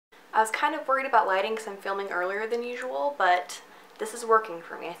I was kind of worried about lighting because I'm filming earlier than usual, but this is working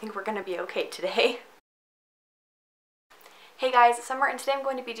for me. I think we're going to be okay today. Hey guys, it's Summer, and today I'm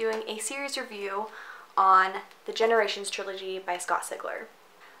going to be doing a series review on the Generations trilogy by Scott Sigler.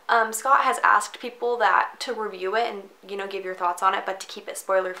 Scott has asked people to review it and, give your thoughts on it, but to keep it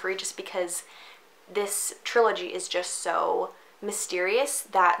spoiler free, just because this trilogy is just so mysterious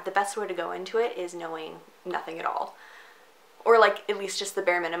that the best way to go into it is knowing nothing at all. Or like at least just the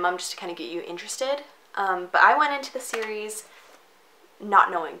bare minimum, just to kind of get you interested. But I went into the series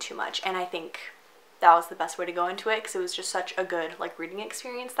not knowing too much, and I think that was the best way to go into it because it was just such a good reading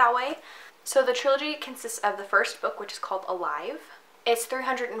experience that way. So the trilogy consists of the first book, which is called Alive. It's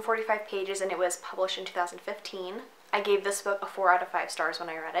 345 pages and it was published in 2015. I gave this book a 4 out of 5 stars when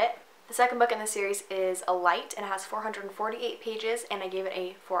I read it. The second book in the series is Alight and it has 448 pages and I gave it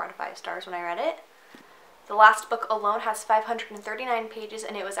a 4 out of 5 stars when I read it. The last book alone has 539 pages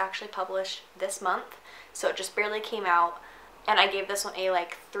and it was actually published this month, so it just barely came out, and I gave this one a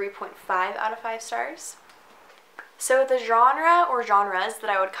 3.5 out of 5 stars. So the genre or genres that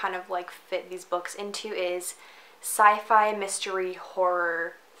I would kind of fit these books into is sci-fi, mystery,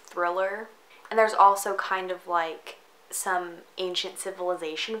 horror, thriller, and there's also kind of some ancient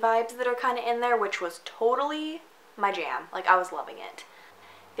civilization vibes that are kind of in there, which was totally my jam. I was loving it.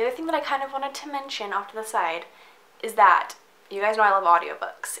 The other thing that I kind of wanted to mention off to the side is that you guys know I love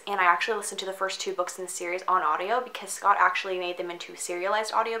audiobooks, and I actually listened to the first 2 books in the series on audio because Scott actually made them into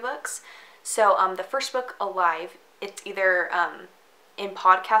serialized audiobooks. So the first book, Alive, it's either in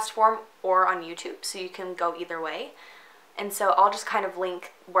podcast form or on YouTube, so you can go either way. And so I'll just kind of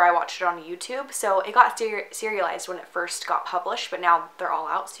link where I watched it on YouTube. So it got serialized when it first got published, but now they're all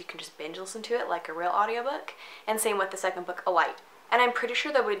out, so you can just binge listen to it like a real audiobook. And same with the second book, Alight. And I'm pretty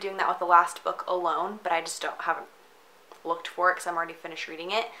sure they'll be doing that with the last book alone, but I just haven't looked for it because I'm already finished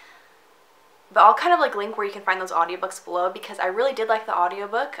reading it. But I'll kind of link where you can find those audiobooks below because I really did like the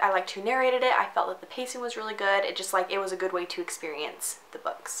audiobook. I liked who narrated it. I felt that the pacing was really good. It just it was a good way to experience the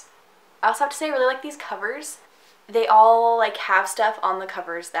books. I also have to say I really like these covers. They all have stuff on the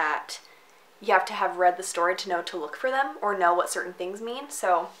covers that you have to have read the story to know to look for them or know what certain things mean.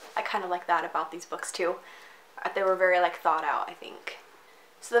 So I kind of like that about these books too. They were very thought out, I think.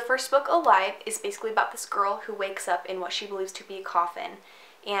 So the first book, Alive, is basically about this girl who wakes up in what she believes to be a coffin,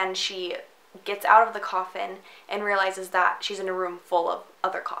 and she gets out of the coffin and realizes that she's in a room full of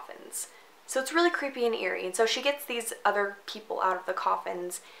other coffins. So it's really creepy and eerie, and so she gets these other people out of the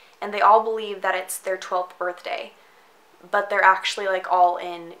coffins, and they all believe that it's their 12th birthday, but they're actually all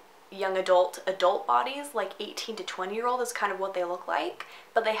in young adult bodies, 18 to 20-year-old is kind of what they look like,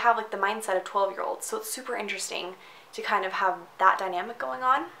 but they have the mindset of 12-year-olds, so it's super interesting to kind of have that dynamic going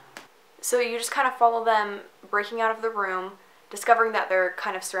on. So you just kind of follow them breaking out of the room, discovering that they're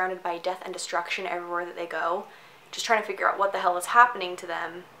kind of surrounded by death and destruction everywhere that they go, just trying to figure out what the hell is happening to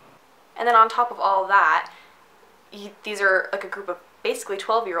them. And then on top of all of that, these are a group of basically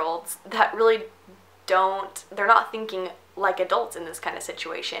 12-year-olds that really they're not thinking like adults in this kind of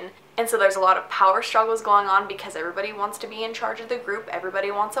situation. And so there's a lot of power struggles going on because everybody wants to be in charge of the group,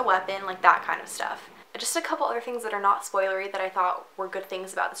 everybody wants a weapon, that kind of stuff. Just a couple other things that are not spoilery that I thought were good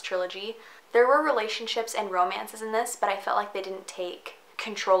things about this trilogy. There were relationships and romances in this, but I felt like they didn't take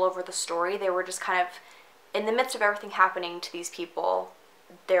control over the story. They were just kind of, in the midst of everything happening to these people,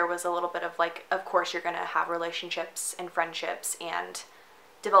 there was a little bit of course you're going to have relationships and friendships and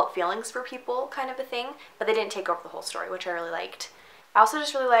develop feelings for people kind of a thing, but they didn't take over the whole story, which I really liked. I also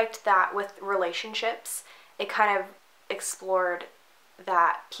just really liked that with relationships, it kind of explored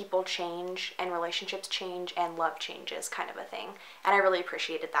that people change and relationships change and love changes kind of a thing, and I really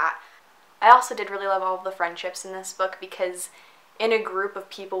appreciated that. I also did really love all of the friendships in this book because in a group of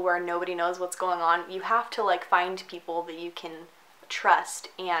people where nobody knows what's going on, you have to find people that you can trust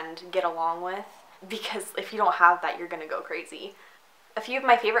and get along with, because if you don't have that, you're gonna go crazy. A few of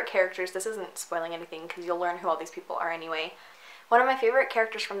my favorite characters, this isn't spoiling anything because you'll learn who all these people are anyway. One of my favorite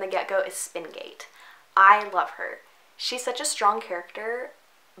characters from the get-go is Spingate. I love her. She's such a strong character,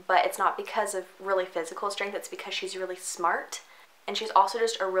 but it's not because of really physical strength, it's because she's really smart, and she's also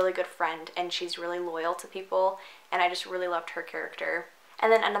just a really good friend, and she's really loyal to people, and I just really loved her character.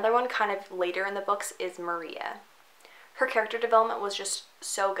 And then another one kind of later in the books is Maria. Her character development was just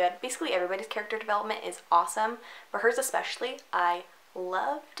so good. Basically everybody's character development is awesome, but hers especially I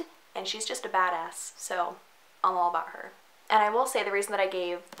loved, and she's just a badass, so I'm all about her. And I will say the reason that I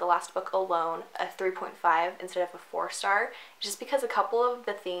gave the last book alone a 3.5 instead of a 4-star is just because a couple of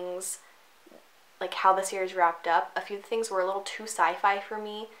the things, how the series wrapped up, a few things were a little too sci-fi for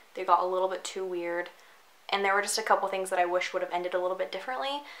me. They got a little bit too weird, and there were just a couple things that I wish would have ended a little bit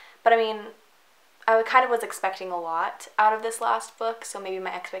differently. But I mean, I kind of was expecting a lot out of this last book, so maybe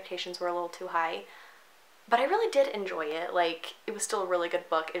my expectations were a little too high. But I really did enjoy it. Like, it was still a really good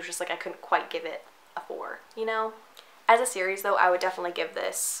book. It was just like I couldn't quite give it a 4, you know? As a series, though, I would definitely give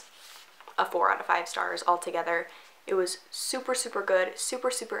this a 4 out of 5 stars altogether. It was super, super good,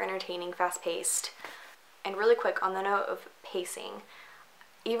 super, super entertaining, fast-paced, and really quick on the note of pacing.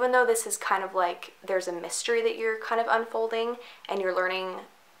 Even though this is kind of like there's a mystery that you're kind of unfolding and you're learning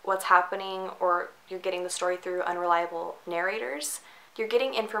what's happening, or you're getting the story through unreliable narrators, you're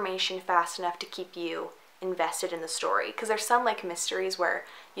getting information fast enough to keep you invested in the story. Because there's some like mysteries where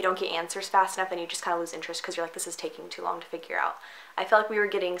you don't get answers fast enough and you just kind of lose interest because you're like, this is taking too long to figure out. I felt like we were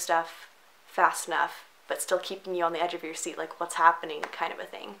getting stuff fast enough but still keeping you on the edge of your seat, like what's happening kind of a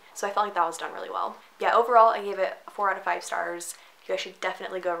thing. So I felt like that was done really well. Yeah, overall I gave it a 4 out of 5 stars. You guys should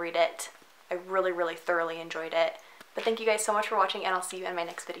definitely go read it. I really, really thoroughly enjoyed it. But thank you guys so much for watching, and I'll see you in my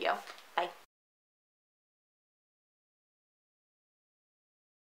next video. Bye.